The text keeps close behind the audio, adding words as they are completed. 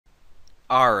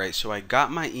Alright, so I got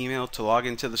my email to log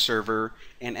into the server,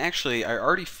 and actually I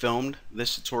already filmed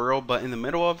this tutorial, but in the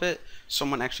middle of it,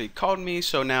 someone actually called me,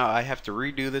 so now I have to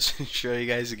redo this and show you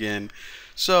guys again.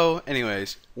 So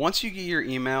anyways, once you get your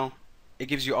email, it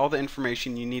gives you all the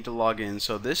information you need to log in.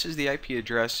 So this is the IP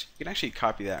address. You can actually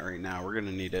copy that right now, we're going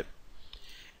to need it.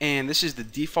 And this is the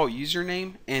default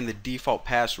username and the default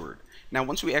password. Now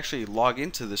once we actually log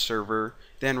into the server,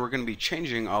 then we're going to be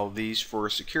changing all of these for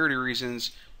security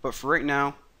reasons, but for right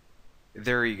now,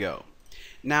 there you go.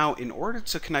 Now in order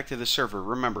to connect to the server,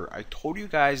 remember I told you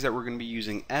guys that we're going to be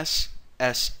using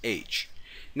SSH.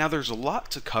 Now there's a lot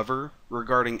to cover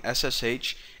regarding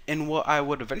SSH, and what I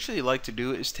would eventually like to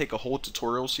do is take a whole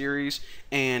tutorial series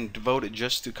and devote it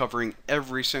just to covering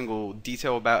every single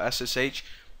detail about SSH,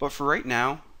 but for right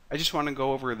now I just want to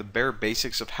go over the bare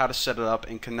basics of how to set it up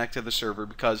and connect to the server,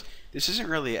 because this isn't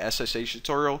really a SSH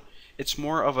tutorial. It's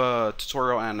more of a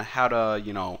tutorial on how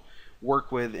to, work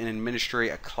with and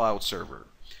administrate a cloud server.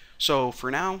 So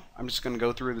for now, I'm just going to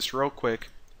go through this real quick.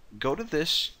 Go to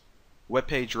this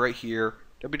webpage right here,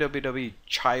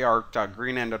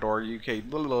 www.chiarc.greenend.org, UK,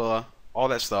 blah, blah, blah, all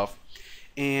that stuff.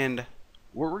 And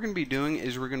what we're going to be doing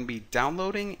is we're going to be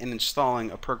downloading and installing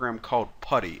a program called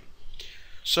PuTTY.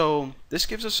 So this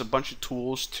gives us a bunch of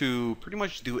tools to pretty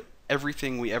much do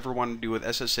everything we ever want to do with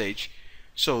SSH.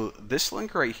 So this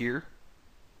link right here,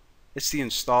 it's the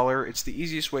installer. It's the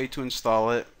easiest way to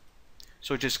install it.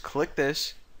 So just click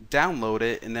this, download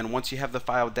it, and then once you have the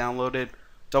file downloaded,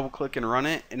 double click and run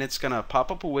it, and it's gonna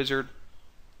pop up a wizard.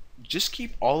 Just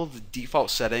keep all of the default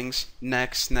settings,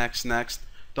 next, next, next.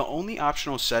 The only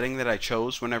optional setting that I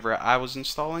chose whenever I was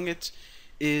installing it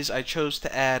is I chose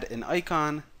to add an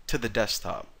icon to the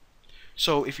desktop.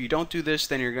 So if you don't do this,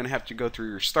 then you're going to have to go through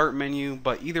your start menu,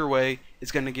 but either way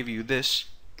it's going to give you this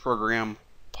program,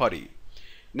 PuTTY.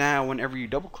 Now whenever you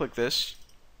double click this,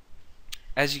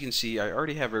 as you can see, I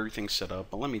already have everything set up,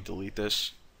 but let me delete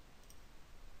this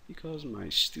because my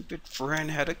stupid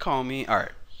friend had to call me.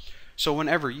 Alright, so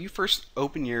whenever you first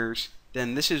open yours,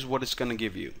 then this is what it's going to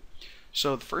give you.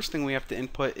 So the first thing we have to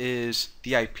input is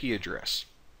the IP address.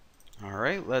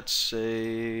 Alright, let's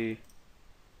say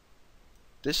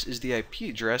this is the IP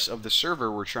address of the server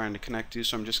we're trying to connect to,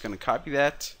 so I'm just going to copy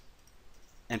that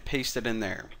and paste it in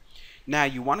there. Now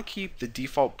you want to keep the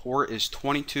default port is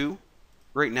 22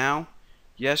 right now.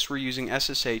 Yes, we're using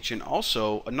SSH, and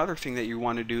also another thing that you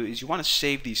want to do is you want to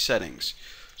save these settings.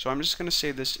 So I'm just going to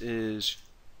say this is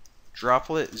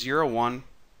droplet01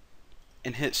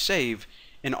 and hit save,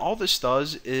 and all this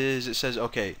does is it says,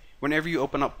 okay, whenever you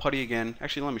open up PuTTY again,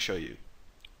 actually let me show you.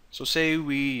 So say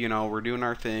we, we're doing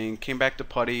our thing, came back to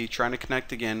PuTTY, trying to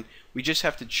connect again. We just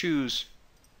have to choose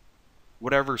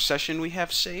whatever session we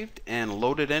have saved and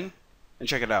load it in, and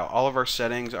check it out. All of our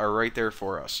settings are right there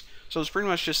for us. So it's pretty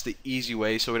much just the easy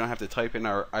way, so we don't have to type in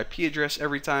our IP address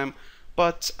every time,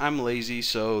 but I'm lazy,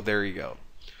 so there you go.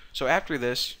 So after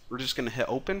this, we're just going to hit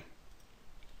open,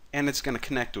 and it's going to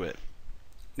connect to it.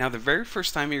 Now the very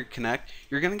first time you connect,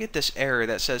 you're going to get this error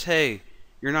that says, hey,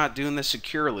 you're not doing this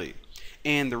securely.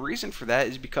 And the reason for that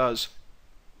is because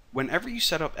whenever you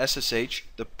set up SSH,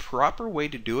 the proper way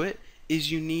to do it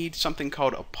is you need something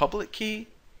called a public key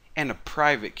and a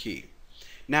private key.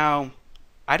 Now,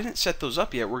 I didn't set those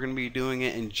up yet. We're going to be doing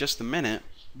it in just a minute,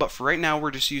 but for right now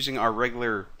we're just using our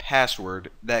regular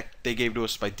password that they gave to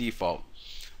us by default.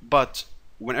 But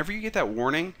whenever you get that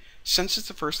warning, since it's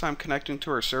the first time connecting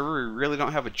to our server, we really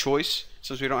don't have a choice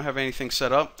since we don't have anything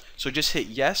set up. So just hit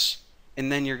yes,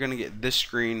 and then you're going to get this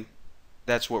screen.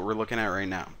 That's what we're looking at right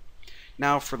now.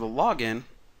 Now for the login,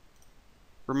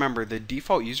 remember the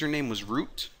default username was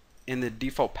root and the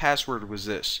default password was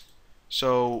this.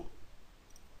 So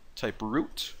type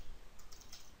root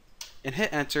and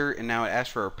hit enter, and now it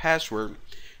asks for our password.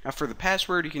 Now for the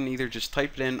password, you can either just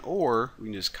type it in or we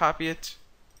can just copy it.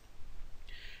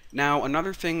 Now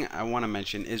another thing I want to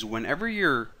mention is whenever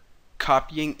you're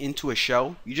copying into a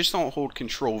shell, you just don't hold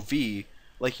Control V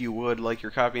like you would like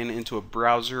you're copying it into a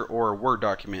browser or a Word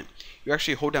document. You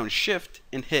actually hold down Shift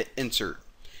and hit insert.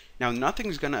 Now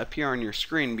nothing's going to appear on your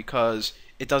screen because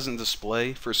it doesn't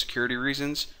display for security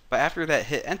reasons, but after that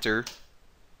hit enter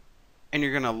and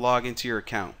you're going to log into your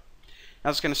account.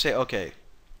 Now it's going to say, okay,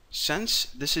 since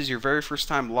this is your very first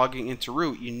time logging into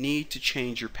root, you need to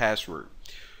change your password.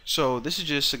 So this is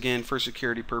just again for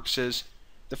security purposes.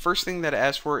 The first thing that it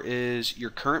asks for is your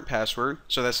current password,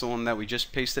 so that's the one that we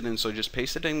just pasted in, so just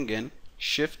paste it in again,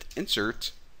 shift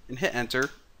insert, and hit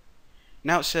enter.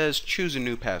 Now it says choose a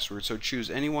new password, so choose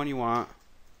any one you want.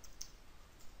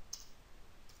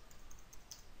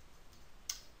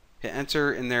 Hit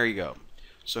enter, and there you go.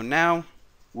 So now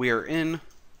we are in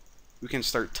we can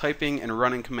start typing and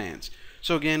running commands.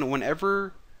 So again,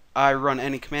 whenever I run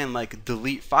any command like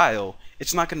delete file,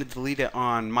 it's not going to delete it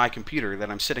on my computer that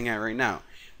I'm sitting at right now.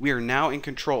 We are now in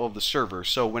control of the server,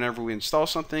 so whenever we install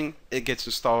something, it gets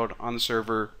installed on the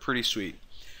server. Pretty sweet.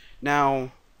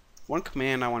 Now, one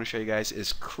command I want to show you guys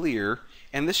is clear,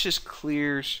 and this just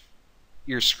clears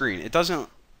your screen. It doesn't,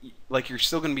 like, you're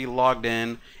still going to be logged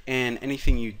in, and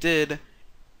anything you did,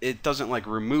 it doesn't like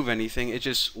remove anything. It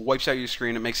just wipes out your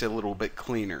screen. It makes it a little bit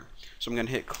cleaner. So I'm going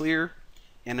to hit clear.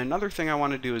 And another thing I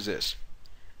want to do is this.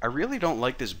 I really don't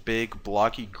like this big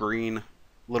blocky green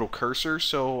little cursor,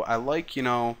 so I like, you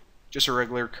know, just a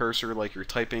regular cursor like you're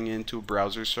typing into a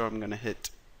browser. So I'm going to hit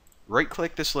right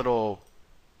click this little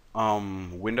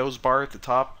Windows bar at the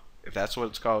top, if that's what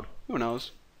it's called, who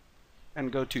knows,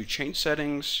 and go to change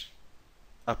settings,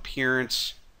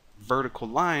 appearance, vertical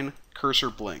line, cursor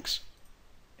blinks.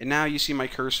 And now you see my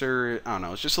cursor, I don't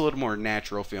know, it's just a little more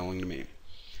natural feeling to me.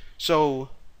 So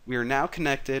we are now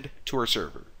connected to our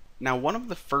server. Now, one of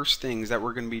the first things that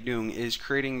we're going to be doing is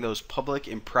creating those public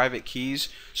and private keys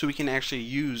so we can actually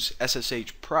use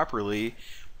SSH properly.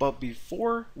 But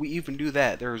before we even do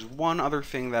that, there's one other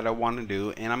thing that I want to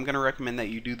do, and I'm going to recommend that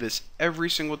you do this every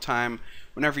single time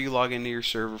whenever you log into your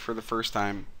server for the first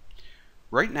time.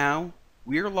 Right now,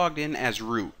 we are logged in as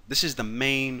root. This is the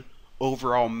main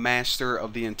overall master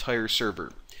of the entire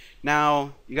server.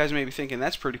 Now, you guys may be thinking,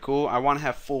 that's pretty cool. I want to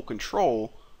have full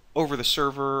control over the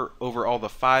server, over all the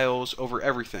files, over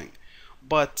everything.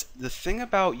 But the thing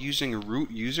about using a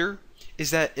root user is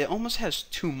that it almost has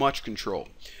too much control.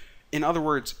 In other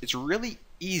words, it's really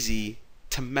easy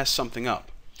to mess something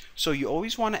up. So you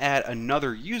always want to add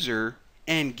another user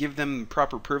and give them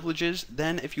proper privileges.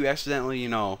 Then if you accidentally, you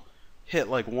know, hit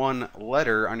like one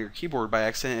letter on your keyboard by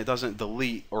accident, it doesn't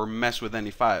delete or mess with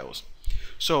any files.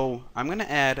 So I'm going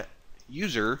to add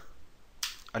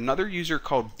another user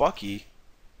called Bucky,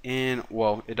 and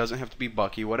well, it doesn't have to be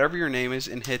Bucky, whatever your name is,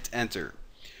 and hit enter.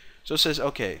 So it says,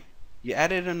 okay, you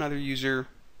added another user,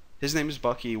 his name is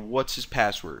Bucky, what's his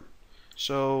password?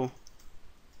 So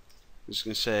I'm just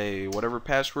going to say whatever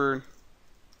password,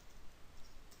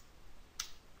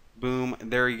 boom,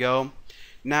 there you go.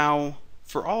 Now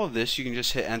for all of this, you can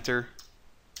just hit enter.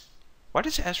 Why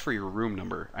does it ask for your room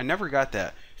number? I never got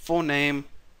that. Full name,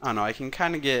 I don't know, I can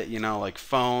kind of get, you know, like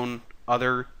phone,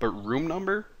 other, but room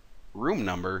number? Room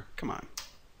number? Come on.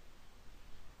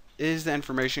 Is the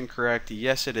information correct?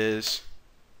 Yes, it is.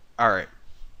 Alright.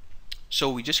 So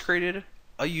we just created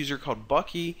a user called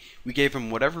Bucky. We gave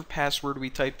him whatever password we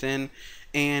typed in.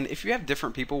 And if you have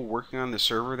different people working on the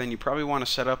server, then you probably want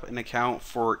to set up an account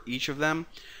for each of them.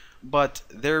 But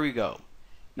there we go.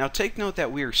 Now take note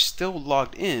that we are still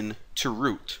logged in to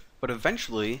root, but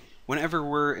eventually whenever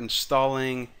we're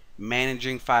installing,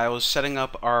 managing files, setting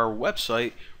up our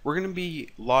website, we're going to be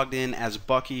logged in as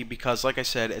Bucky because, like I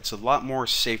said, it's a lot more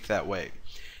safe that way.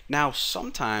 Now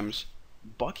sometimes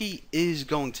Bucky is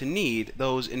going to need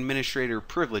those administrator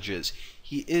privileges.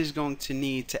 He is going to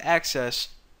need to access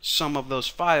some of those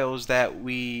files that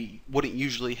we wouldn't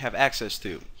usually have access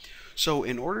to. So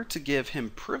in order to give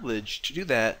him privilege to do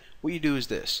that, what you do is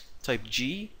this. Type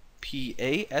GPASSWD,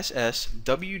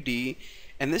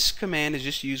 and this command is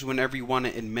just used whenever you want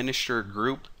to administer a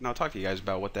group, and I'll talk to you guys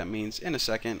about what that means in a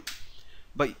second.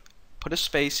 But put a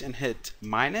space and hit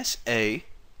 -A,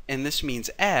 and this means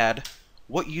add.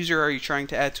 What user are you trying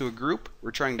to add to a group?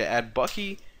 We're trying to add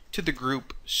Bucky to the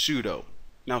group sudo.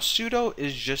 Now sudo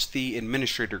is just the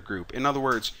administrator group. In other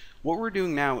words, what we're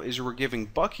doing now is we're giving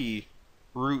Bucky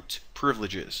root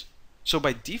privileges. So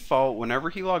by default, whenever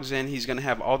he logs in, he's going to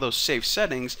have all those safe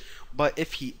settings, but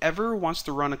if he ever wants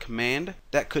to run a command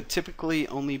that could typically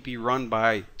only be run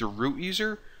by the root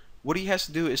user, what he has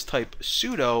to do is type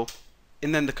sudo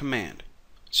and then the command.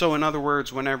 So in other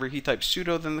words, whenever he types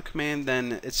sudo then the command,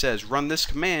 then it says run this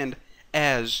command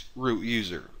as root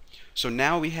user. So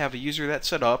now we have a user that's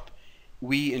set up.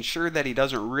 We ensure that he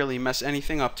doesn't really mess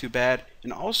anything up too bad,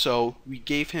 and also we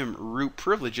gave him root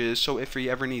privileges, so if he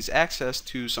ever needs access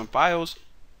to some files,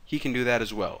 he can do that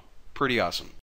as well. Pretty awesome.